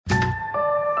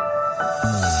Good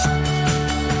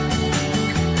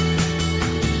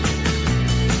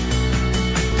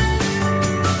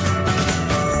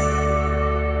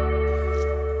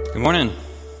morning.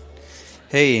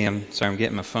 Hey, I'm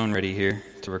getting my phone ready here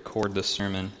to record this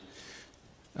sermon.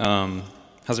 How's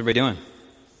everybody doing?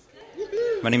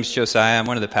 My name is Josiah. I'm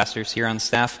one of the pastors here on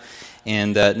staff.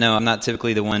 And no, I'm not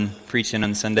typically the one preaching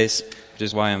on Sundays, which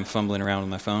is why I'm fumbling around with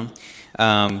my phone.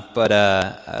 But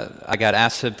I got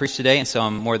asked to preach today, and so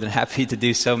I'm more than happy to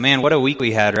do so. Man, what a week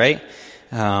we had, right?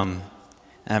 And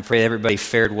I pray everybody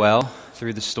fared well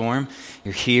through the storm.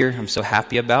 You're here. I'm so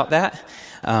happy about that.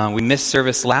 We missed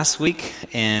service last week,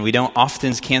 and we don't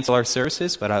often cancel our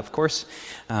services, but of course,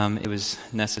 it was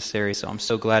necessary. So I'm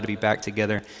so glad to be back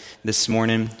together this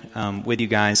morning with you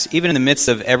guys. Even in the midst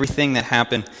of everything that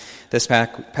happened this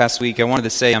past week, I wanted to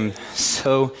say I'm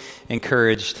so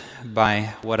encouraged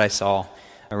by what I saw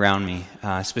around me,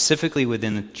 specifically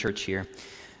within the church here.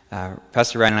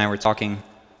 Pastor Ryan and I were talking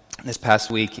this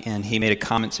past week, and he made a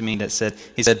comment to me that said,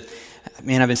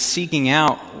 man, I've been seeking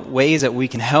out ways that we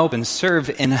can help and serve,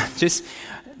 and just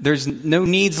there's no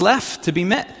needs left to be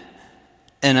met.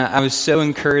 And I was so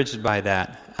encouraged by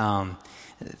that.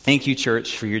 Thank you,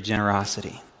 church, for your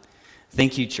generosity.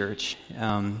 Thank you, church.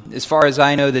 As far as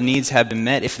I know, the needs have been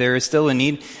met. If there is still a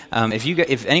need,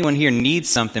 if anyone here needs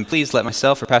something, please let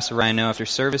myself or Pastor Ryan know after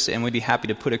service, and we'd be happy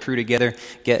to put a crew together,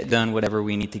 get done whatever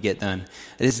we need to get done.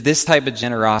 It is this type of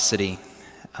generosity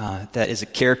that is a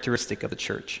characteristic of the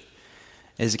church.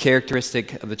 It is a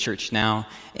characteristic of the church now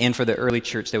and for the early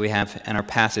church that we have in our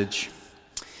passage.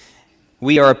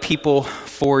 We are a people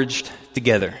forged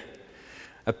together,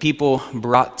 a people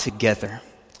brought together.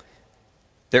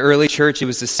 The early church, it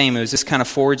was the same. It was this kind of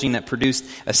forging that produced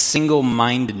a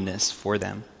single-mindedness for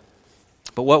them.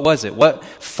 But what was it? What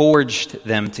forged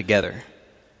them together?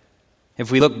 If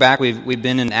we look back, we've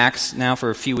been in Acts now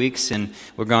for a few weeks, and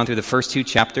we're going through the first two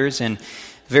chapters, and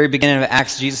the very beginning of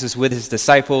Acts, Jesus is with his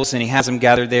disciples, and he has them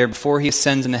gathered there. Before he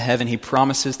ascends into heaven, he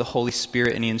promises the Holy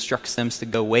Spirit, and he instructs them to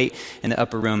go wait in the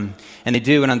upper room. And they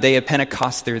do, and on the day of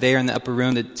Pentecost, they're there in the upper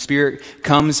room. The Spirit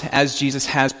comes as Jesus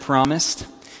has promised.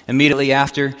 Immediately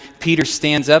after, Peter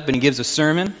stands up and he gives a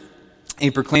sermon. He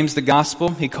proclaims the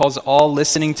gospel. He calls all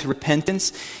listening to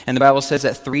repentance. And the Bible says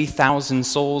that 3,000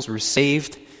 souls were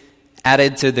saved,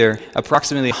 added to their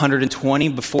approximately 120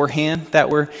 beforehand that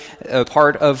were a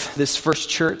part of this first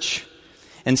church.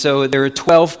 And so there were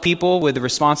 12 people with the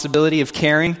responsibility of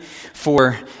caring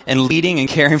for and leading and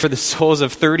caring for the souls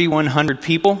of 3,100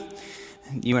 people.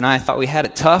 You and I thought we had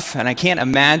it tough, and I can't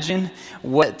imagine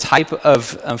what type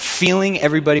of feeling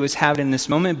everybody was having in this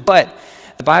moment. But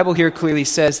the Bible here clearly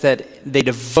says that they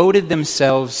devoted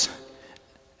themselves,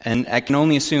 and I can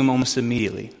only assume almost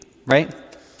immediately, right?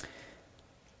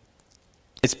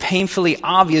 It's painfully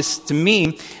obvious to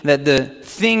me that the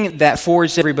thing that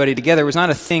forged everybody together was not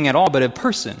a thing at all, but a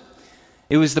person.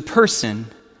 It was the person,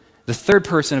 the third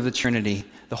person of the Trinity,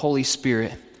 the Holy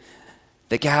Spirit,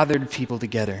 that gathered people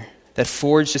together, that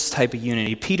forged this type of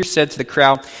unity. Peter said to the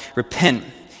crowd, "Repent,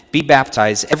 be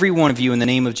baptized, every one of you, in the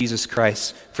name of Jesus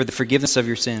Christ, for the forgiveness of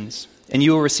your sins. And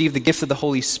you will receive the gift of the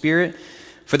Holy Spirit,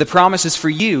 for the promise is for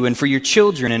you and for your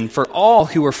children and for all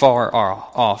who are far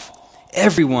off,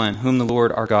 everyone whom the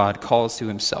Lord our God calls to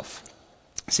himself."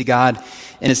 See, God,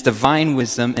 in his divine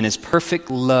wisdom and his perfect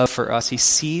love for us, he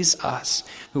sees us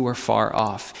who are far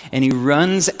off, and he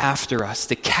runs after us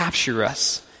to capture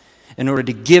us in order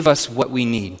to give us what we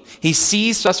need. He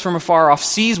sees us from afar off,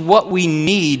 sees what we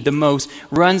need the most,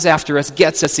 runs after us,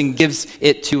 gets us, and gives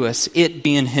it to us, it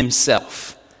being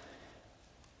himself.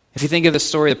 If you think of the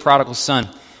story of the prodigal son,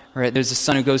 right, there's a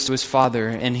son who goes to his father,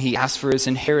 and he asks for his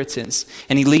inheritance,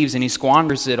 and he leaves, and he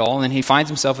squanders it all, and he finds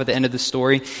himself at the end of the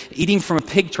story eating from a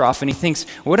pig trough, and he thinks,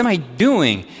 what am I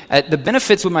doing? The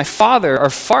benefits with my father are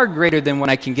far greater than what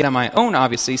I can get on my own,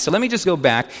 obviously, so let me just go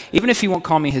back. Even if he won't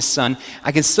call me his son,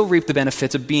 I can still reap the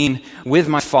benefits of being with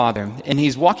my father. And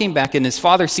he's walking back, and his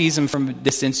father sees him from a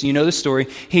distance. You know the story.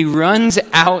 He runs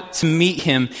out to meet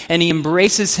him, and he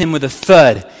embraces him with a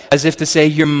thud, as if to say,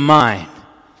 "You're mine."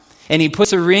 And he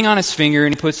puts a ring on his finger,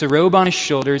 and he puts a robe on his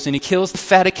shoulders, and he kills the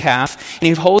fatted calf, and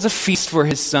he holds a feast for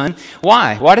his son.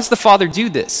 Why? Why does the father do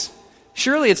this?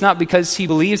 Surely it's not because he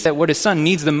believes that what his son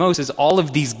needs the most is all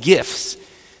of these gifts.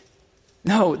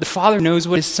 No, the father knows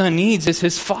what his son needs is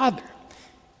his father.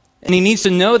 And he needs to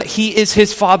know that he is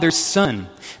his father's son.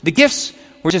 The gifts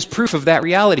were just proof of that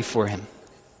reality for him.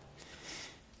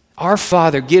 Our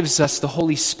Father gives us the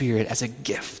Holy Spirit as a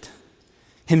gift.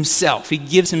 Himself. He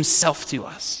gives himself to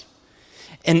us.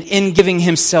 And in giving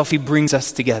himself, he brings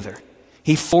us together.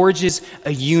 He forges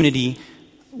a unity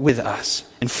with us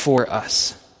and for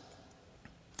us.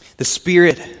 The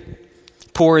Spirit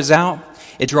pours out,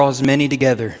 it draws many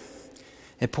together.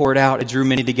 It poured out, it drew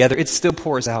many together. It still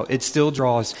pours out, it still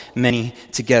draws many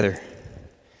together.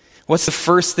 What's the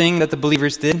first thing that the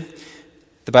believers did?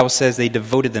 The Bible says they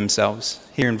devoted themselves.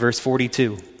 Here in verse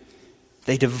 42.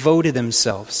 They devoted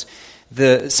themselves.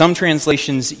 Some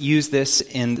translations use this,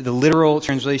 in the literal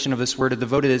translation of this word of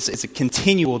devoted is it's a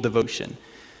continual devotion.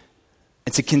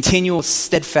 It's a continual,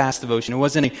 steadfast devotion. It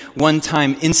wasn't a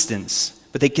one-time instance,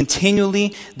 but they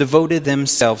continually devoted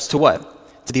themselves to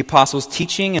what? To the apostles'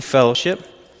 teaching and fellowship,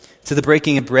 to the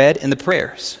breaking of bread and the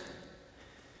prayers.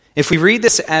 If we read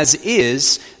this as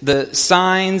is, the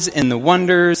signs and the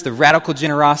wonders, the radical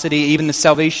generosity, even the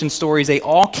salvation stories, they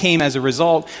all came as a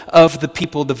result of the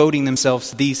people devoting themselves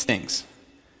to these things.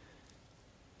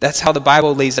 That's how the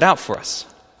Bible lays it out for us.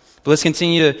 But let's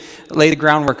continue to lay the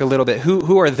groundwork a little bit.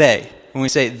 Who are they when we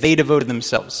say they devoted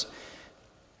themselves?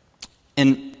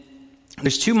 And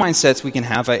there's two mindsets we can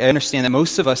have. I understand that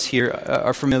most of us here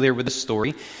are familiar with the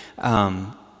story.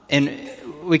 And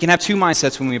we can have two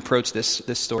mindsets when we approach this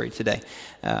story today.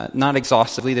 Not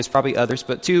exhaustively, there's probably others,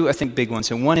 but two, I think, big ones.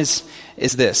 And one is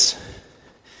this.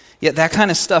 Yeah, that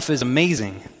kind of stuff is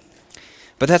amazing.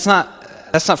 But that's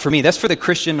not for me. That's for the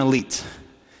Christian elite.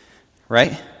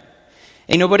 Right?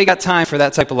 Ain't nobody got time for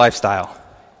that type of lifestyle.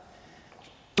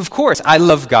 Of course, I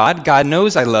love God. God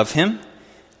knows I love Him.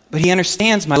 But He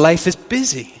understands my life is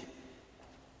busy.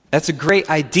 That's a great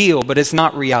ideal, but it's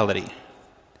not reality.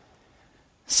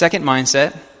 Second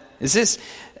mindset is this: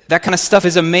 that kind of stuff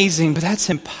is amazing, but that's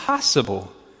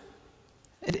impossible.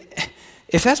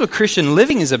 If that's what Christian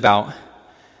living is about,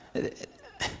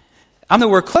 I'm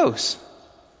nowhere close.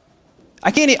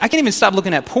 I can't even stop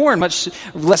looking at porn, much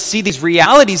less see these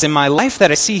realities in my life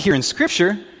that I see here in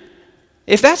Scripture.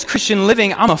 If that's Christian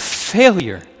living, I'm a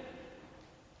failure.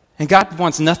 And God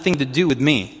wants nothing to do with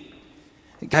me.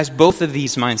 Guys, both of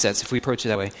these mindsets, if we approach it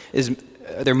that way,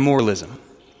 they're moralism.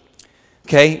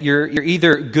 Okay, you're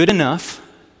either good enough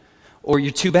or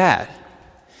you're too bad.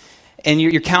 And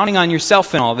you're counting on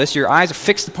yourself in all this. Your eyes are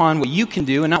fixed upon what you can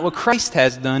do and not what Christ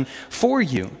has done for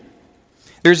you.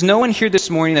 There's no one here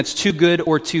this morning that's too good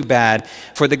or too bad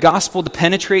for the gospel to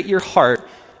penetrate your heart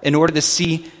in order to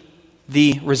see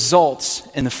the results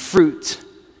and the fruit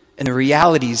and the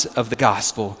realities of the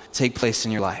gospel take place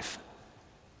in your life.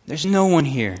 There's no one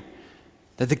here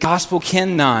that the gospel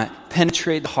cannot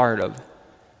penetrate the heart of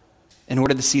in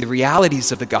order to see the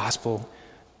realities of the gospel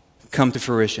come to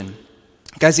fruition.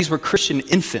 Guys, these were Christian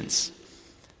infants,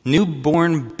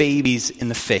 newborn babies in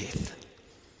the faith.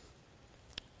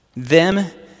 Them,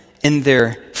 in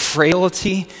their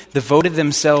frailty, devoted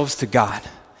themselves to God.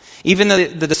 Even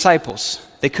the disciples,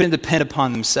 they couldn't depend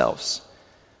upon themselves.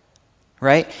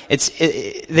 Right?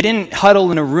 They didn't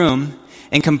huddle in a room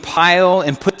and compile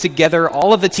and put together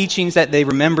all of the teachings that they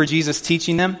remember Jesus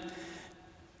teaching them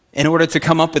in order to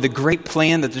come up with a great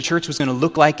plan that the church was going to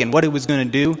look like and what it was going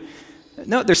to do.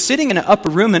 No, they're sitting in an upper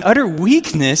room in utter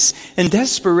weakness and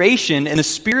desperation, and the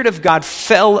Spirit of God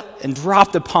fell and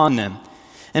dropped upon them.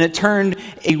 And it turned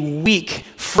a weak,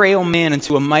 frail man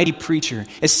into a mighty preacher.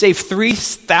 It saved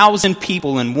 3,000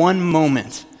 people in one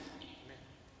moment.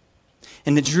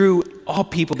 And it drew all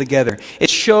people together. It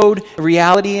showed the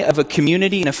reality of a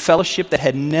community and a fellowship that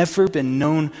had never been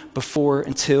known before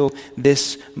until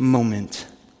this moment.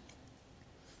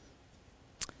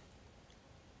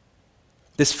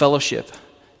 This fellowship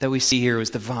that we see here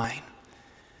was divine.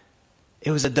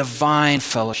 It was a divine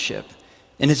fellowship.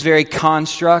 In its very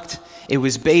construct, it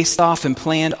was based off and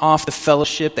planned off the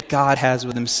fellowship that God has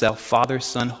with Himself, Father,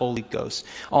 Son, Holy Ghost,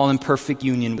 all in perfect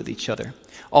union with each other,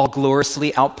 all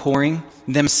gloriously outpouring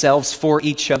themselves for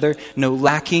each other, no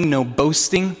lacking, no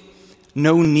boasting,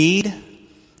 no need.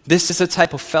 This is the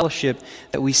type of fellowship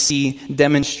that we see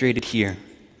demonstrated here.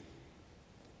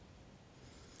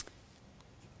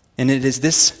 And it is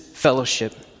this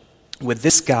fellowship with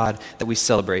this God that we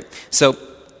celebrate. So,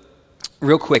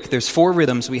 real quick, there's 4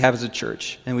 rhythms we have as a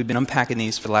church, and we've been unpacking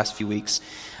these for the last few weeks.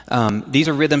 These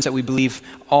are rhythms that we believe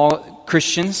all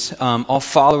Christians, all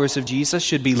followers of Jesus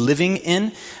should be living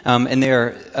in, and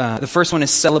the first one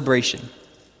is celebration.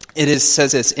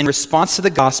 Says this: in response to the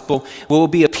gospel, we will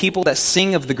be a people that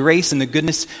sing of the grace and the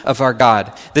goodness of our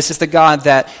God. This is the God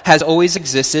that has always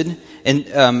existed,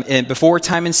 and before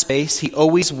time and space, He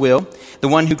always will. The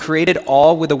one who created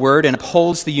all with a word and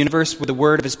upholds the universe with the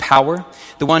word of His power.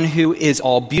 The one who is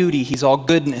all beauty, He's all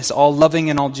goodness, all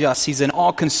loving and all just. He's an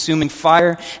all-consuming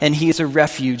fire, and He is a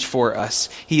refuge for us.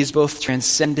 He is both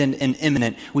transcendent and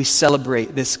immanent. We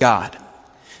celebrate this God.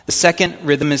 The second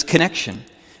rhythm is connection.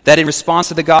 That in response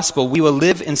to the gospel, we will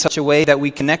live in such a way that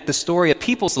we connect the story of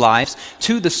people's lives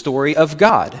to the story of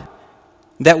God.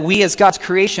 that we as God's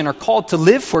creation are called to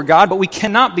live for God, but we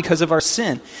cannot because of our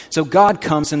sin. So God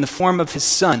comes in the form of his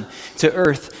Son to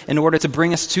earth in order to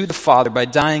bring us to the Father by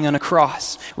dying on a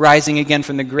cross, rising again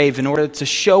from the grave in order to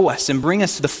show us and bring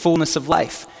us to the fullness of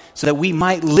life so that we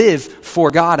might live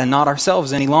for God and not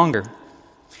ourselves any longer.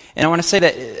 And I want to say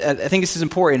that I think this is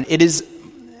important. It is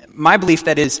my belief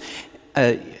that is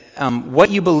what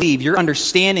you believe, your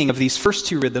understanding of these first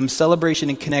two rhythms, celebration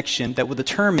and connection, that will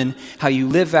determine how you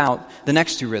live out the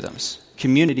next two rhythms,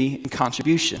 community and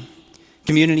contribution.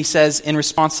 Community says, in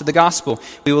response to the gospel,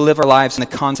 we will live our lives in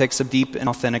the context of deep and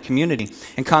authentic community.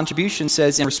 And contribution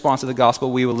says, in response to the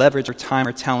gospel, we will leverage our time,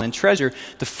 our talent, and treasure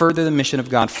to further the mission of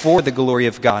God for the glory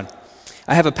of God.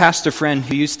 I have a pastor friend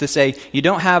who used to say, you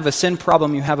don't have a sin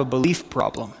problem, you have a belief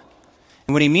problem.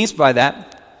 And what he means by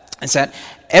that is that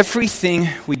everything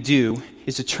we do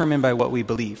is determined by what we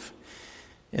believe.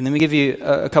 And let me give you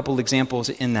a couple examples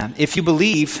in that. If you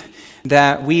believe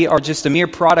that we are just a mere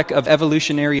product of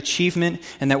evolutionary achievement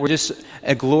and that we're just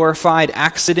a glorified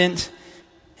accident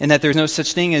and that there's no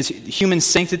such thing as human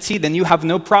sanctity, then you have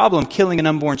no problem killing an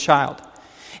unborn child.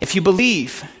 If you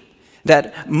believe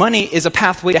that money is a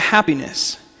pathway to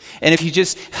happiness, and if you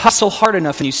just hustle hard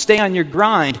enough and you stay on your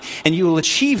grind and you will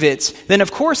achieve it, then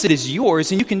of course it is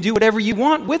yours and you can do whatever you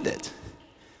want with it.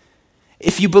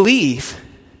 If you believe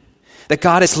that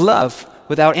God is love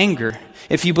without anger,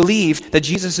 if you believe that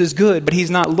Jesus is good but he's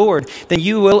not Lord, then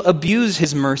you will abuse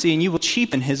his mercy and you will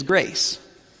cheapen his grace.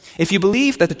 If you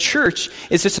believe that the church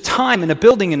is just a time and a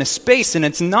building and a space and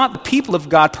it's not the people of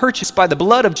God purchased by the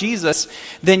blood of Jesus,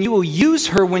 then you will use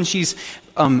her when she's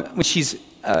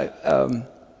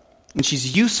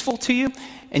useful to you,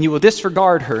 and you will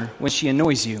disregard her when she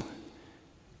annoys you.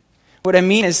 What I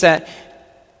mean is that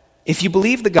if you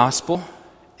believe the gospel,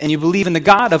 and you believe in the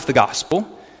God of the gospel,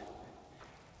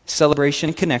 celebration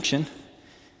and connection,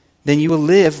 then you will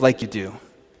live like you do,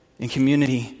 in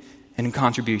community and in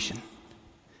contribution.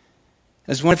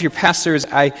 As one of your pastors,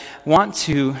 I want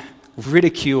to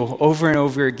ridicule over and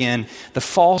over again the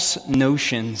false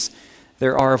notions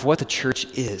there are of what the church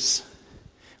is.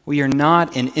 We are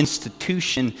not an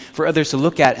institution for others to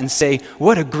look at and say,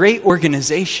 what a great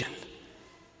organization.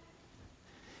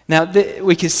 Now,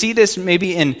 we can see this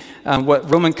maybe in what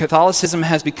Roman Catholicism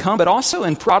has become, but also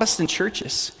in Protestant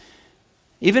churches,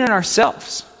 even in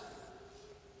ourselves.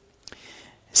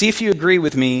 See if you agree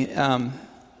with me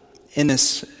in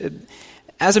this.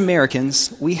 As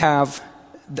Americans, we have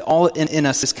all in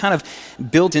us this kind of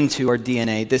built into our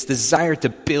DNA, this desire to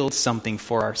build something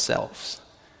for ourselves,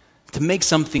 to make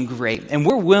something great. And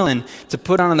we're willing to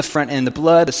put on the front end the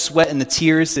blood, the sweat, and the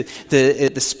tears,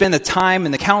 to spend the time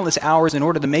and the countless hours in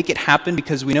order to make it happen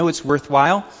because we know it's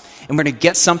worthwhile, and we're going to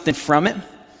get something from it.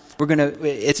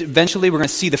 Eventually we're going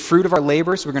to see the fruit of our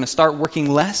labors. We're going to start working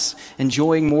less,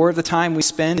 enjoying more of the time we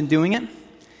spend in doing it,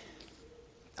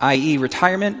 i.e.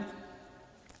 retirement.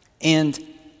 And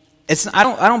I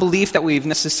don't believe that we've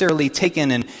necessarily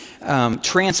taken and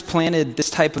transplanted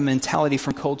this type of mentality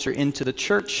from culture into the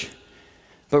church,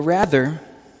 but rather,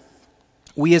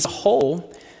 we as a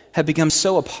whole have become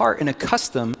so apart and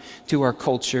accustomed to our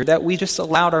culture that we just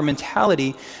allowed our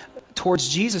mentality towards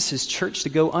Jesus' church to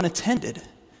go unattended.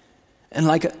 And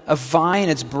like a vine,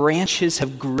 its branches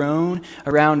have grown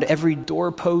around every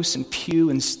doorpost and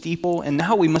pew and steeple, and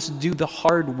now we must do the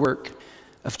hard work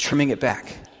of trimming it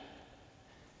back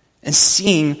and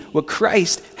seeing what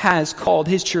Christ has called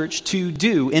his church to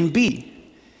do and be.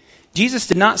 Jesus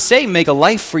did not say, make a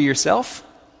life for yourself.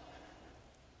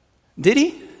 Did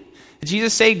he? Did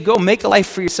Jesus say, go make a life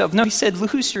for yourself? No, he said,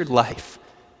 lose your life.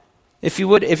 If you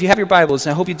have your Bibles,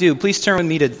 and I hope you do, please turn with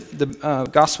me to the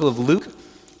Gospel of Luke,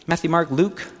 Matthew, Mark,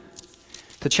 Luke,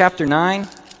 to chapter 9.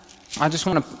 I just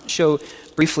want to show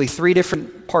briefly 3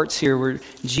 different parts here where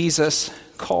Jesus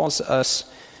calls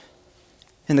us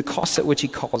and the cost at which he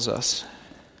calls us.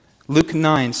 Luke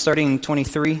 9, starting in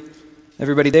 23.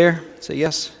 Everybody there? Say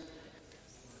yes.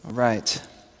 All right.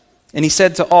 And he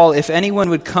said to all, if anyone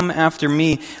would come after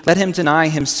me, let him deny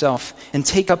himself and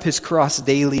take up his cross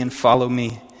daily and follow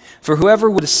me. For whoever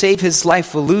would save his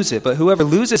life will lose it, but whoever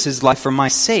loses his life for my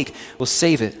sake will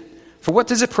save it. For what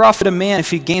does it profit a man if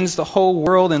he gains the whole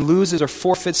world and loses or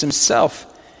forfeits himself?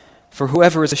 For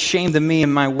whoever is ashamed of me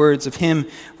and my words, of him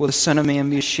will the Son of Man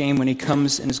be ashamed when he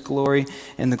comes in his glory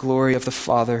and the glory of the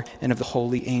Father and of the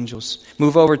holy angels.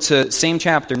 Move over to same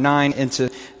chapter 9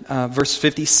 into verse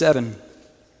 57.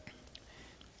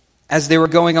 As they were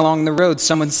going along the road,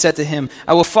 someone said to him,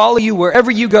 I will follow you wherever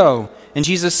you go. And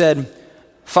Jesus said,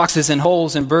 foxes have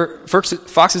holes, and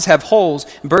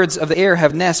birds of the air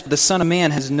have nests, but the Son of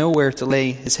Man has nowhere to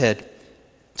lay his head.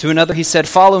 To another he said,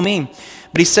 "Follow me."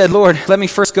 But he said, "Lord, let me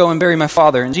first go and bury my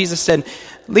father." And Jesus said,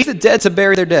 "Leave the dead to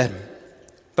bury their dead.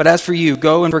 But as for you,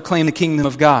 go and proclaim the kingdom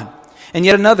of God." And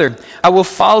yet another, "I will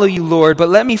follow you, Lord, but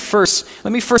let me first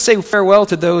say farewell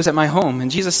to those at my home."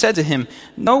 And Jesus said to him,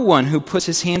 "No one who puts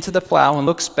his hand to the plow and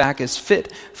looks back is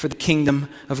fit for the kingdom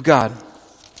of God."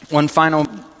 One final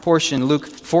portion, Luke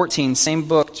 14, same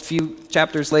book, a few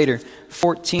chapters later,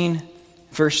 14,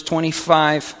 verse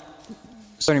 25,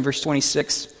 starting verse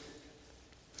 26.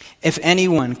 "If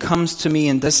anyone comes to me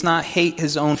and does not hate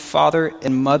his own father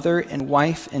and mother and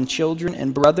wife and children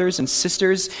and brothers and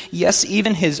sisters, yes,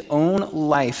 even his own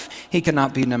life, he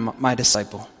cannot be my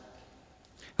disciple.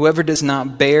 Whoever does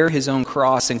not bear his own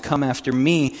cross and come after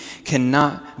me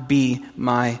cannot be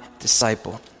my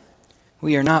disciple."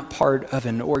 We are not part of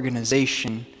an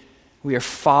organization. We are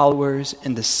followers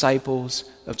and disciples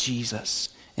of Jesus,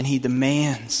 and he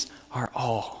demands our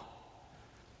all.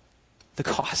 The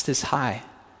cost is high.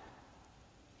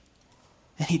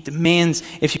 And he demands,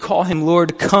 if you call him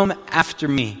Lord, come after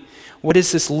me. What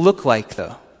does this look like,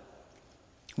 though?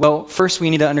 Well, first we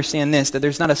need to understand this, that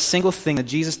there's not a single thing that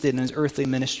Jesus did in his earthly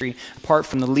ministry apart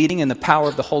from the leading and the power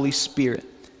of the Holy Spirit.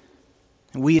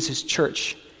 And we as his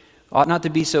church ought not to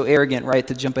be so arrogant, right,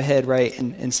 to jump ahead, right,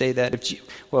 and say that,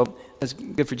 that's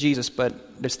good for Jesus,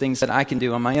 but there's things that I can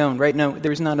do on my own, right? No,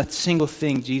 there's not a single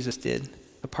thing Jesus did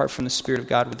apart from the Spirit of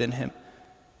God within him.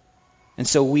 And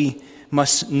so we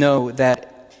must know that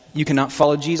you cannot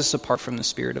follow Jesus apart from the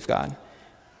Spirit of God.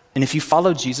 And if you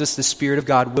follow Jesus, the Spirit of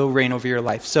God will reign over your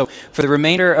life. So for the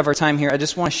remainder of our time here, I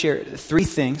just want to share three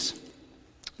things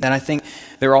that I think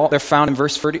they're found in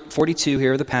verse 42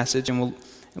 here of the passage, and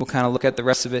we'll kind of look at the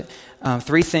rest of it.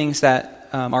 Three things that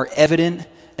are evident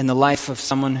in the life of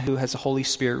someone who has the Holy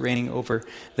Spirit reigning over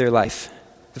their life.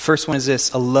 The first one is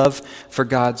this: a love for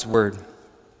God's Word.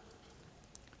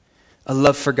 A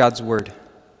love for God's Word.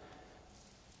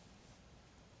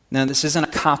 Now, this isn't a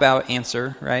cop-out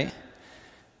answer, right?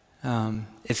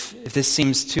 If this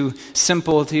seems too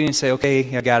simple to you and say,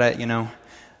 okay, I got it, I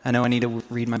know I need to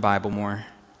read my Bible more.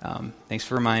 Thanks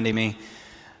for reminding me.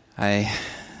 I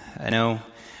know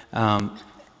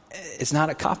it's not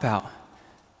a cop-out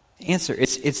answer.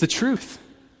 It's the truth.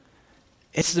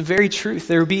 It's the very truth.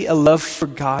 There will be a love for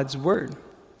God's Word.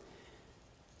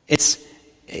 It's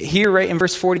here, right in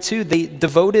verse 42, they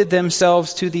devoted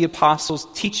themselves to the apostles'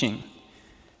 teaching.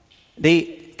 They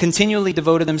continually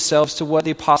devoted themselves to what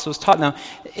the apostles taught. Now,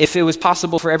 if it was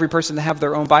possible for every person to have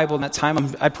their own Bible in that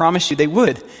time, I promise you they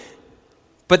would.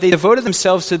 But they devoted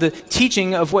themselves to the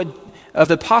teaching of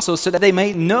the apostles so that they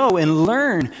may know and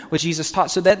learn what Jesus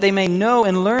taught, so that they may know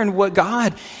and learn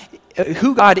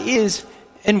who God is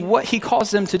and what he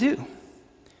calls them to do.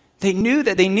 They knew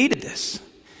that they needed this.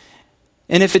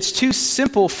 And if it's too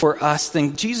simple for us,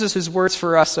 then Jesus' words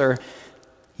for us are,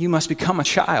 you must become a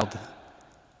child.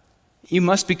 You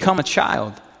must become a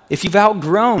child. If you've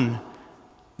outgrown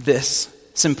this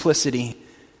simplicity,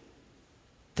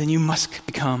 then you must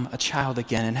become a child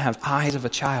again and have eyes of a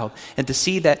child and to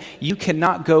see that you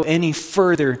cannot go any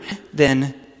further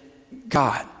than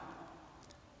God.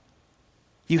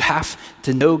 You have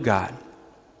to know God.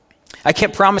 I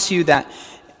can't promise you that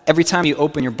every time you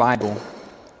open your Bible,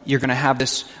 you're going to have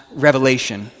this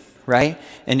revelation, right?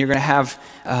 And you're going to have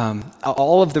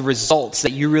all of the results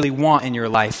that you really want in your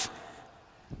life.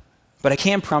 But I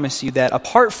can promise you that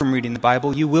apart from reading the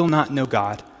Bible, you will not know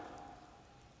God.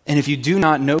 And if you do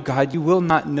not know God, you will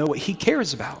not know what he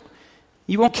cares about.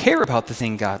 You won't care about the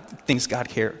things God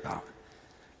cares about.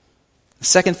 The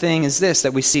second thing is this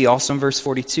that we see also in verse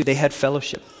 42. They had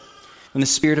fellowship. When the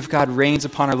Spirit of God reigns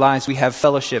upon our lives, we have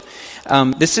fellowship.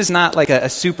 This is not like a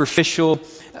superficial,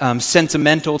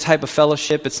 sentimental type of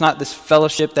fellowship. It's not this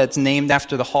fellowship that's named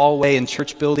after the hallway in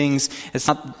church buildings. It's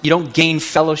not. You don't gain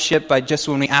fellowship by just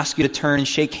when we ask you to turn and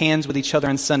shake hands with each other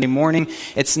on Sunday morning.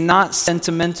 It's not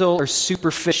sentimental or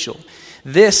superficial.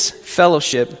 This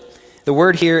fellowship, the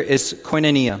word here is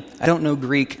koinonia. I don't know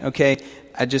Greek, okay?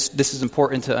 This is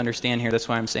important to understand here. That's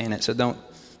why I'm saying it. So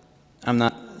I'm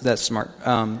not that smart.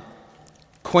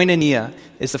 Koinonia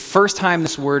is the first time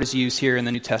this word is used here in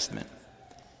the New Testament.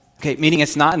 Okay, meaning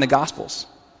it's not in the Gospels.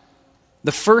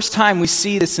 The first time we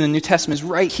see this in the New Testament is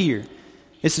right here.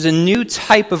 This is a new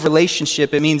type of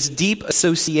relationship. It means deep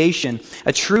association,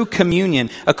 a true communion,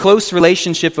 a close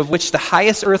relationship of which the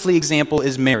highest earthly example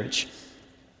is marriage.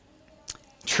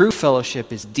 True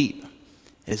fellowship is deep.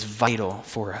 It is vital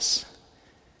for us.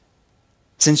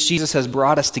 Since Jesus has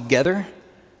brought us together,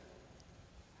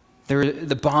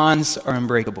 the bonds are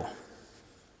unbreakable.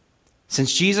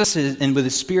 Since Jesus and with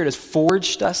his Spirit has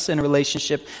forged us in a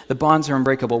relationship, the bonds are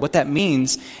unbreakable. What that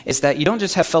means is that you don't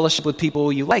just have fellowship with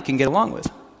people you like and get along with.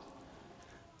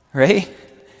 Right?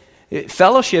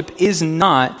 Fellowship is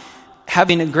not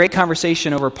having a great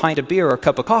conversation over a pint of beer or a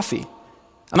cup of coffee.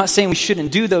 I'm not saying we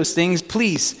shouldn't do those things.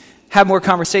 Please have more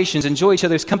conversations, enjoy each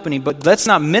other's company, but let's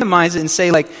not minimize it and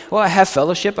say like, well, I have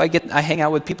fellowship, I hang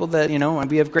out with people that,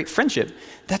 and we have great friendship.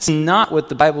 That's not what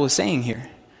the Bible is saying here.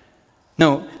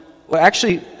 No, well,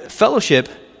 actually, fellowship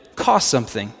costs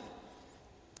something.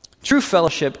 True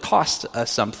fellowship costs us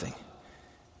something.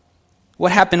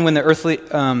 What happened when the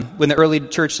early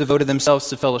church devoted themselves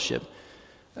to fellowship?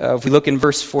 If we look in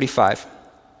verse 45,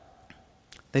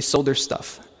 they sold their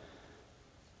stuff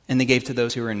and they gave to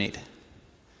those who were in need.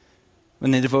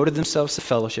 When they devoted themselves to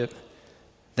fellowship,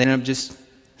 they ended up just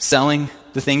selling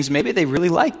the things maybe they really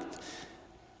liked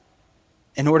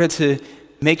in order to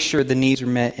make sure the needs were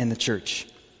met in the church.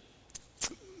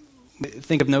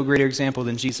 Think of no greater example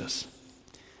than Jesus.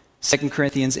 2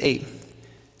 Corinthians 8,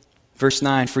 verse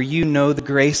 9, "For you know the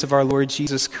grace of our Lord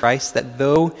Jesus Christ, that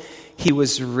though he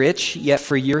was rich, yet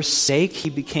for your sake he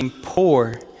became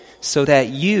poor, so that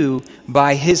you,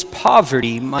 by his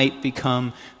poverty, might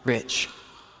become rich."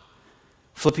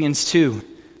 Philippians 2,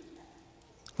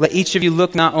 "Let each of you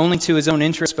look not only to his own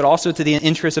interest, but also to the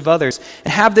interest of others.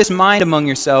 And have this mind among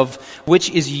yourselves, which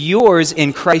is yours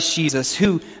in Christ Jesus,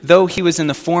 who, though he was in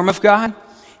the form of God,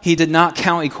 he did not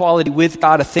count equality with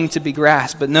God a thing to be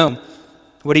grasped. But no,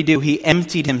 what did he do? He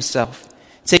emptied himself,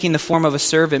 taking the form of a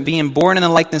servant, being born in the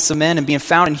likeness of men, and being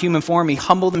found in human form, he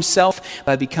humbled himself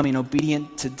by becoming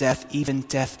obedient to death, even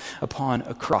death upon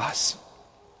a cross."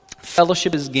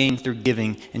 Fellowship is gained through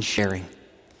giving and sharing.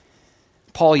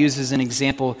 Paul uses an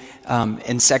example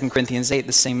in 2 Corinthians 8,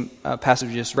 the same passage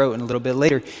we just wrote, and a little bit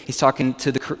later, he's talking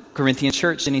to the Corinthian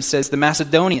church, and he says, the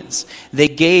Macedonians, they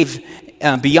gave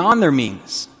beyond their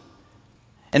means.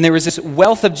 And there was this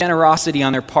wealth of generosity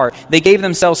on their part. They gave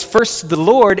themselves first to the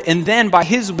Lord, and then by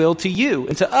his will to you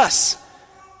and to us.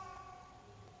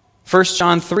 1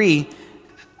 John 3,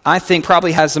 I think,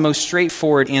 probably has the most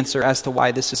straightforward answer as to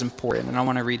why this is important, and I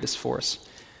want to read this for us.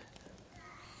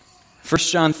 1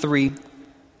 John 3,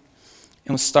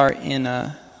 and we'll start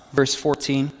in verse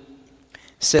 14.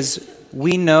 It says,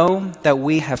 "We know that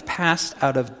we have passed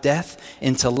out of death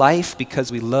into life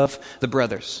because we love the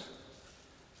brothers."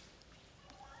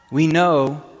 We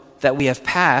know that we have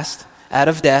passed out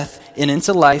of death and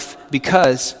into life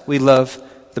because we love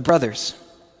the brothers.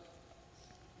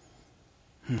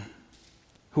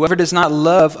 Whoever does not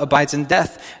love abides in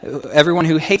death. Everyone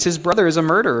who hates his brother is a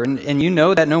murderer, and you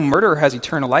know that no murderer has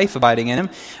eternal life abiding in him.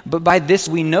 But by this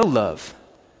we know love,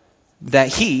 that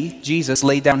he, Jesus,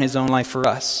 laid down his own life for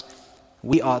us.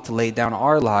 We ought to lay down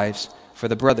our lives for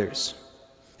the brothers.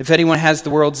 If anyone has the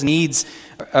world's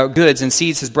goods and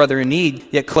sees his brother in need,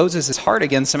 yet closes his heart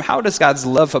against him, how does God's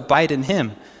love abide in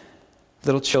him?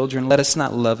 Little children, let us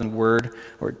not love in word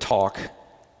or talk,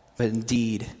 but in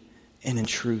deed and in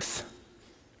truth.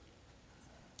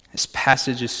 This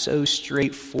passage is so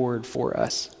straightforward for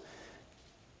us.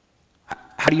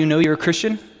 How do you know you're a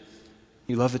Christian?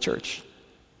 You love the church.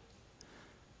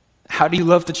 How do you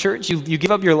love the church? You give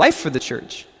up your life for the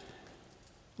church.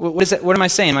 What is that? What am I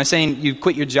saying? Am I saying you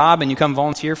quit your job and you come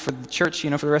volunteer for the church, for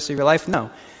the rest of your life?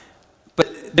 No.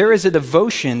 But there is a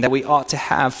devotion that we ought to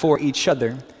have for each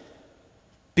other,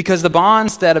 because the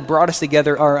bonds that have brought us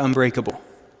together are unbreakable.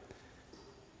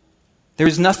 There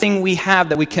is nothing we have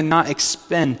that we cannot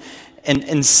expend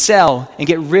and sell and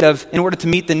get rid of in order to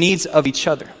meet the needs of each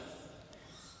other.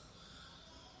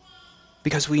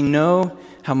 Because we know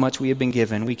how much we have been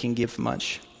given, we can give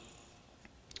much.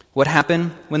 What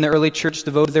happened when the early church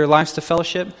devoted their lives to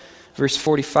fellowship? Verse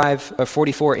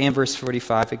 44 and verse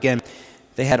 45. Again,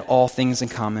 they had all things in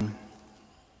common.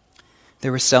 They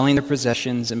were selling their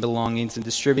possessions and belongings and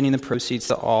distributing the proceeds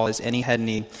to all as any had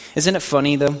need. Isn't it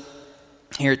funny, though?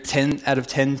 Here, 10 out of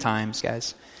 10 times,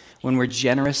 guys, when we're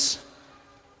generous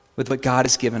with what God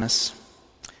has given us,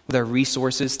 with our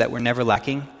resources that we're never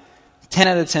lacking, 10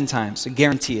 out of 10 times, I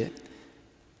guarantee it.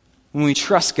 When we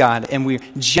trust God and we're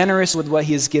generous with what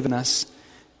he has given us,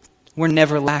 we're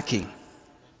never lacking.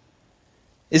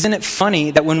 Isn't it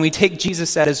funny that when we take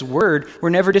Jesus at his word, we're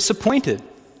never disappointed?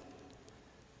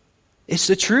 It's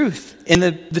the truth. And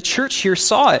the church here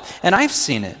saw it, and I've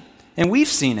seen it, and we've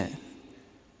seen it.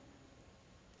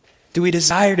 Do we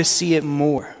desire to see it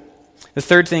more? The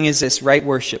third thing is this: right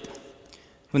worship.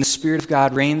 When the Spirit of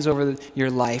God reigns over your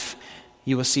life,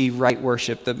 you will see right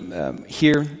worship.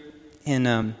 Here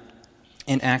in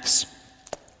Acts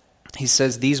he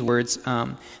says these words,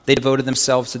 they devoted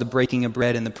themselves to the breaking of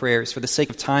bread and the prayers. For the sake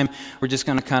of time, we're just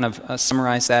going to kind of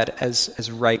summarize that as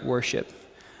right worship.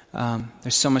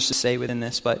 There's so much to say within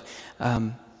this, but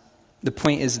the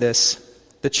point is this.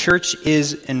 The church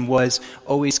is and was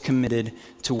always committed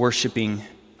to worshiping.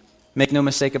 Make no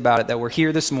mistake about it, that we're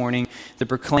here this morning to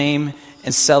proclaim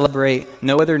and celebrate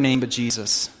no other name but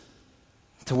Jesus.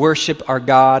 To worship our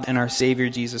God and our Savior,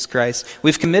 Jesus Christ.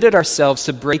 We've committed ourselves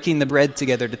to breaking the bread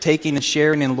together, to taking and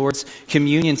sharing in the Lord's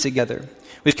communion together.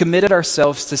 We've committed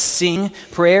ourselves to sing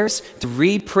prayers, to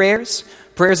read prayers,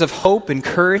 prayers of hope and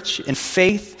courage and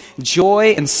faith,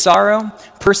 joy and sorrow,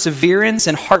 perseverance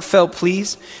and heartfelt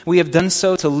pleas. We have done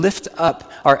so to lift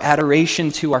up our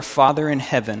adoration to our Father in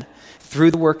heaven through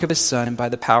the work of His Son and by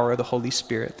the power of the Holy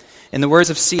Spirit. In the words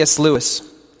of C.S. Lewis,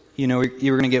 you were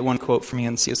going to get one quote from me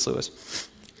on C.S. Lewis.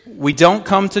 We don't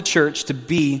come to church to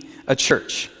be a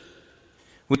church.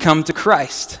 We come to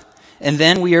Christ, and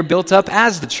then we are built up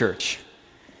as the church.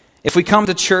 If we come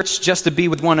to church just to be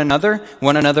with one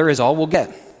another is all we'll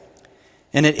get.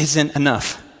 And it isn't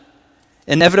enough.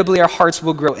 Inevitably, our hearts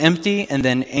will grow empty and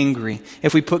then angry.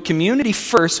 If we put community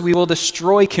first, we will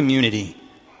destroy community.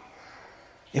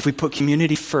 If we put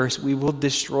community first, we will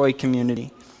destroy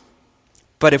community.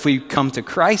 But if we come to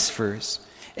Christ first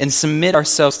and submit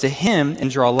ourselves to Him and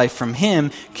draw life from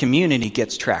Him, community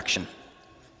gets traction.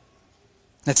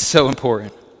 That's so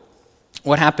important.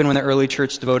 What happened when the early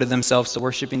church devoted themselves to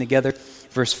worshiping together?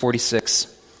 Verse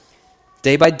 46.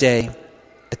 Day by day,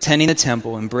 attending the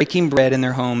temple and breaking bread in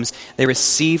their homes, they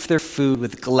received their food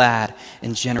with glad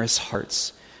and generous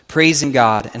hearts, praising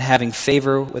God and having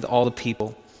favor with all the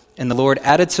people. And the Lord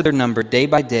added to their number day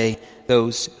by day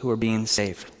those who were being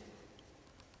saved.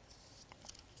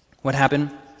 What happened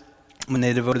when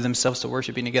they devoted themselves to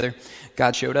worshiping together?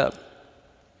 God showed up.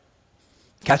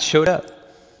 God showed up.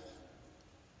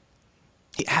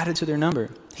 He added to their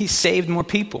number. He saved more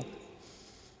people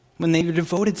when they were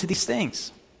devoted to these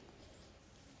things.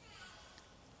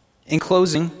 In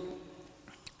closing,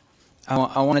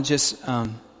 I want to just I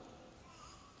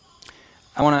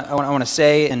want to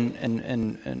say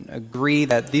and agree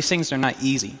that these things are not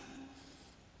easy,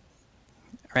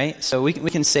 right? So we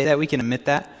can say that, we can admit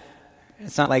that.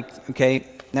 It's not like, okay,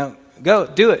 now go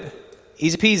do it,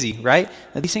 easy peasy, right?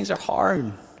 Now, these things are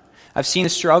hard. I've seen the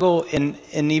struggle in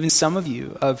even some of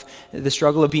you of the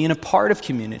struggle of being a part of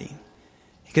community,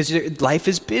 because life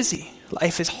is busy,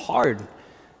 life is hard.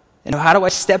 And how do I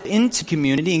step into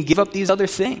community and give up these other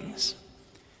things?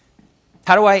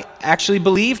 How do I actually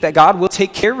believe that God will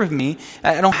take care of me?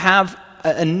 I don't have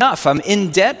enough. I'm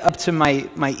in debt up to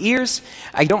my ears.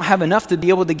 I don't have enough to be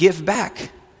able to give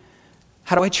back.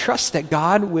 How do I trust that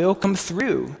God will come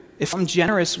through if I'm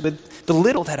generous with the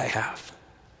little that I have?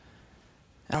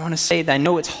 And I want to say that I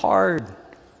know it's hard.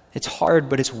 It's hard,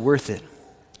 but it's worth it.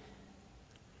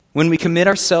 When we commit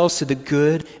ourselves to the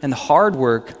good and the hard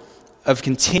work of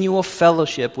continual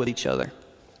fellowship with each other,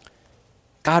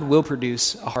 God will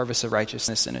produce a harvest of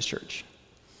righteousness in His church.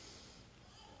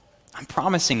 I'm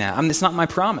promising that. It's not my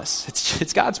promise.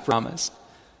 It's God's promise.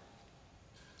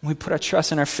 When we put our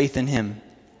trust and our faith in Him,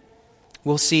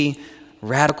 we'll see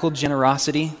radical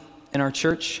generosity in our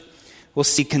church. We'll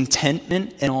see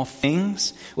contentment in all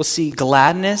things. We'll see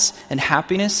gladness and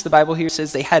happiness. The Bible here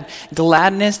says they had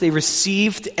gladness. They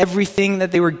received everything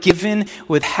that they were given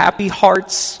with happy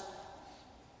hearts.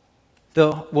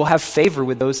 We'll have favor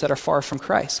with those that are far from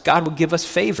Christ. God will give us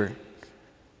favor.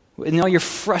 In all your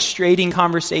frustrating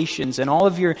conversations and all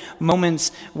of your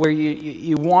moments where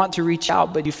you want to reach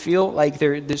out, but you feel like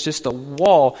there's just a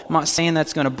wall. I'm not saying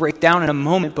that's going to break down in a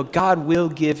moment, but God will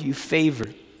give you favor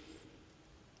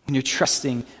when you're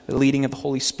trusting the leading of the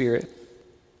Holy Spirit.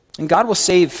 And God will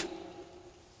save.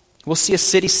 We'll see a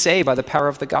city saved by the power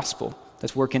of the gospel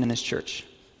that's working in His church.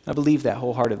 I believe that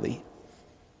wholeheartedly.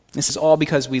 This is all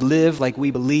because we live like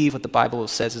we believe what the Bible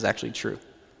says is actually true.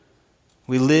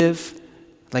 We live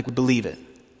like we believe it.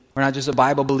 We're not just a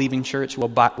Bible-believing church.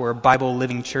 We're a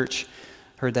Bible-living church.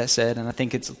 Heard that said, and I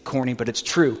think it's corny, but it's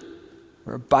true.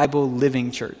 We're a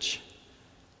Bible-living church.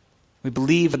 We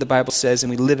believe what the Bible says, and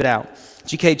we live it out.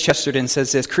 G.K. Chesterton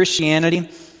says this: Christianity,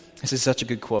 this is such a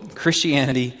good quote,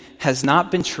 Christianity has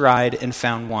not been tried and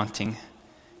found wanting.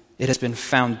 It has been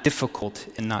found difficult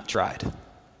and not tried.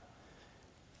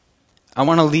 I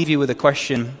want to leave you with a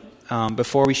question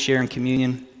before we share in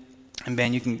communion. And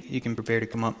Ben, you can prepare to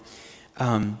come up.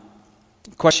 The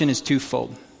question is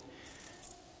twofold.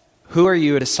 Who are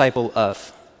you a disciple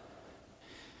of?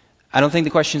 I don't think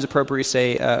the question is appropriate to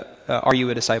say, are you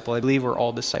a disciple? I believe we're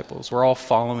all disciples. We're all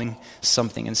following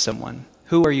something and someone.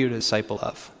 Who are you a disciple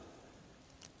of?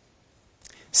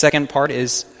 Second part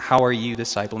is, how are you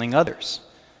discipling others?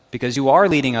 Because you are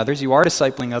leading others, you are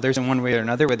discipling others in one way or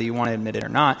another, whether you want to admit it or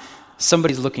not.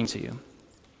 Somebody's looking to you.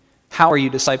 How are you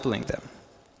discipling them?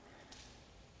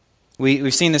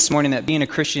 We've seen this morning that being a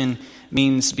Christian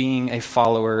means being a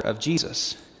follower of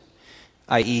Jesus,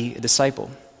 i.e. a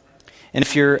disciple. And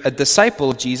if you're a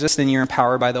disciple of Jesus, then you're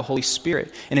empowered by the Holy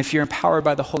Spirit. And if you're empowered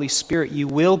by the Holy Spirit, you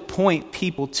will point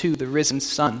people to the risen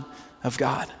Son of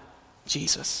God,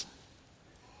 Jesus.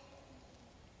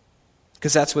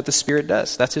 Because that's what the Spirit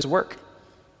does. That's his work.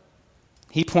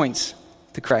 He points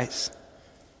to Christ.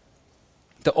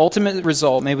 The ultimate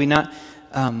result, may we not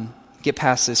get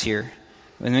past this here,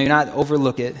 and may not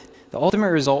overlook it. The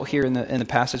ultimate result here in the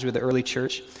passage with the early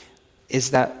church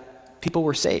is that people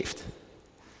were saved.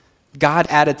 God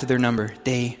added to their number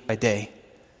day by day.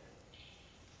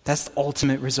 That's the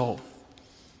ultimate result.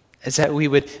 Is that we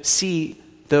would see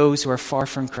those who are far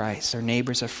from Christ, our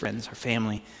neighbors, our friends, our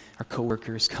family, our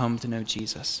coworkers, come to know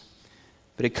Jesus.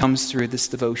 But it comes through this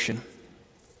devotion,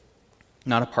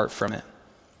 not apart from it.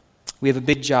 We have a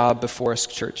big job before us,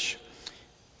 church,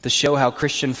 to show how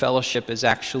Christian fellowship is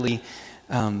actually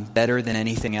better than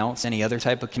anything else, any other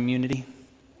type of community.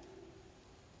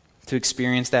 To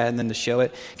experience that and then to show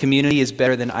it. Community is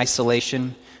better than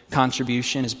isolation.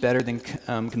 Contribution is better than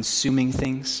consuming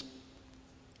things.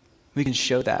 We can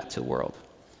show that to the world.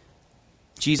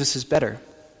 Jesus is better.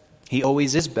 He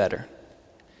always is better.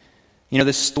 You know,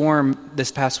 this storm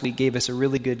this past week gave us a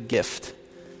really good gift.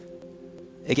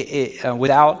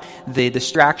 Without the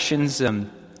distractions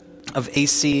of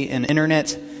AC and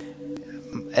internet,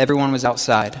 everyone was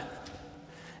outside.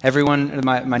 Everyone in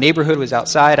my neighborhood was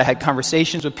outside. I had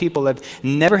conversations with people I've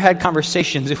never had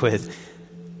conversations with.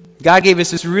 God gave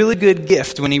us this really good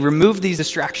gift when he removed these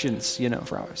distractions,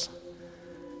 for ours.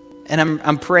 And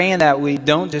I'm praying that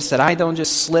I don't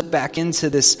just slip back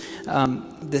into this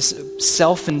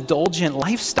self-indulgent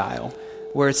lifestyle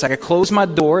where it's like I close my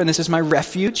door and this is my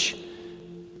refuge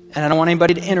and I don't want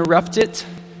anybody to interrupt it.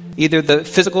 Either the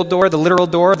physical door, the literal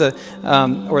door, or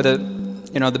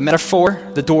the metaphor,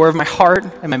 the door of my heart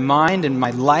and my mind and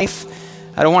my life.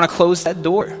 I don't want to close that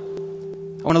door.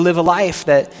 I want to live a life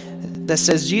that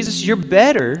says, Jesus, you're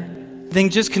better than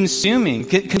just consuming.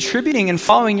 Contributing and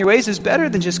following your ways is better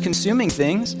than just consuming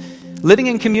things. Living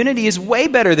in community is way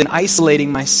better than isolating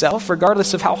myself,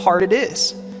 regardless of how hard it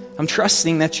is. I'm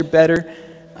trusting that you're better.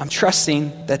 I'm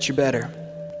trusting that you're better.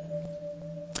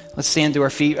 Let's stand to our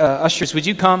feet. Ushers, would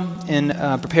you come and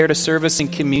prepare to serve us in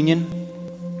communion?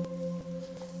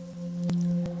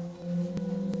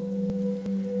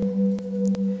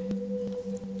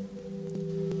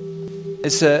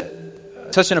 It's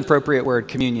such an appropriate word,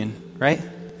 communion, right?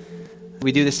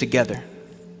 We do this together.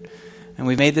 And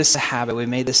we've made this a habit. We've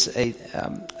made this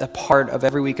a part of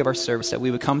every week of our service, that we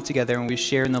would come together and we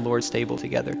share in the Lord's table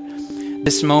together.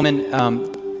 This moment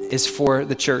is for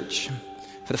the church,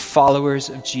 for the followers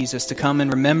of Jesus, to come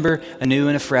and remember anew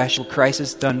and afresh what Christ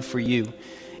has done for you.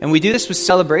 And we do this with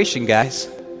celebration, guys.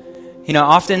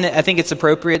 Often I think it's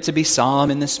appropriate to be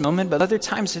solemn in this moment, but other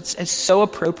times it's so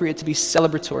appropriate to be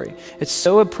celebratory. It's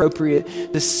so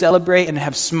appropriate to celebrate and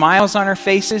have smiles on our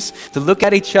faces, to look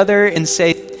at each other and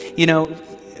say,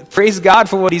 praise God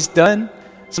for what he's done.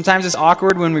 Sometimes it's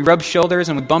awkward when we rub shoulders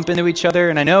and we bump into each other,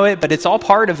 and I know it, but it's all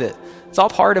part of it. It's all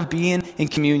part of being in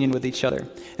communion with each other.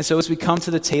 And so as we come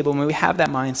to the table, when we have that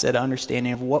mindset,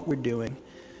 understanding of what we're doing,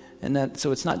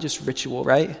 so it's not just ritual,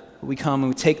 right? We come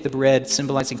and we take the bread,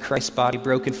 symbolizing Christ's body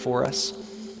broken for us.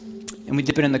 And we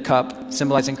dip it in the cup,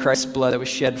 symbolizing Christ's blood that was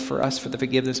shed for us for the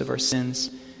forgiveness of our sins.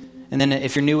 And then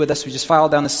if you're new with us, we just file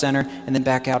down the center and then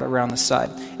back out around the side.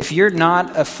 If you're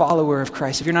not a follower of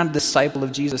Christ, if you're not a disciple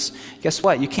of Jesus, guess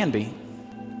what? You can be.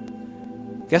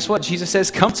 Guess what? Jesus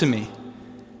says, come to me.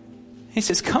 He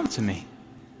says, come to me.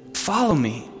 Follow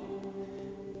me.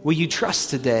 Will you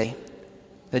trust today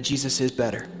that Jesus is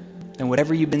better than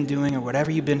whatever you've been doing or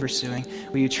whatever you've been pursuing?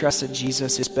 Will you trust that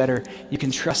Jesus is better? You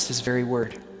can trust his very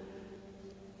word.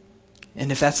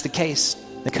 And if that's the case,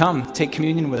 then come, take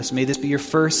communion with us. May this be your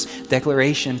first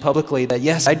declaration publicly that,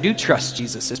 yes, I do trust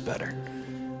Jesus is better.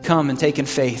 Come and take in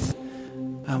faith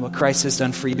what Christ has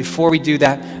done for you. Before we do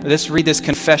that, let's read this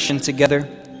confession together.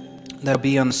 That'll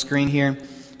be on the screen here.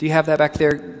 Do you have that back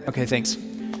there? Okay, thanks.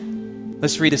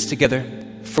 Let's read this together.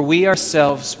 For we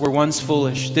ourselves were once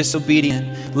foolish,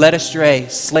 disobedient, led astray,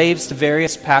 slaves to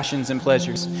various passions and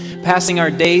pleasures, passing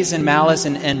our days in malice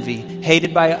and envy,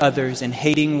 hated by others and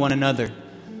hating one another.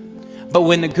 But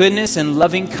when the goodness and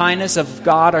loving kindness of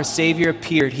God our Savior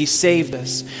appeared, he saved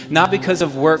us, not because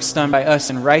of works done by us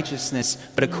in righteousness,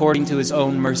 but according to his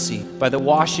own mercy, by the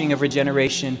washing of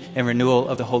regeneration and renewal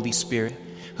of the Holy Spirit,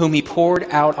 whom he poured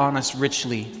out on us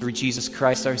richly through Jesus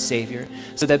Christ our Savior,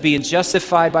 so that being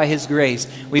justified by his grace,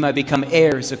 we might become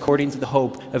heirs according to the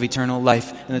hope of eternal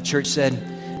life. And the church said,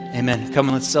 amen. Come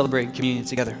and let's celebrate communion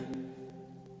together.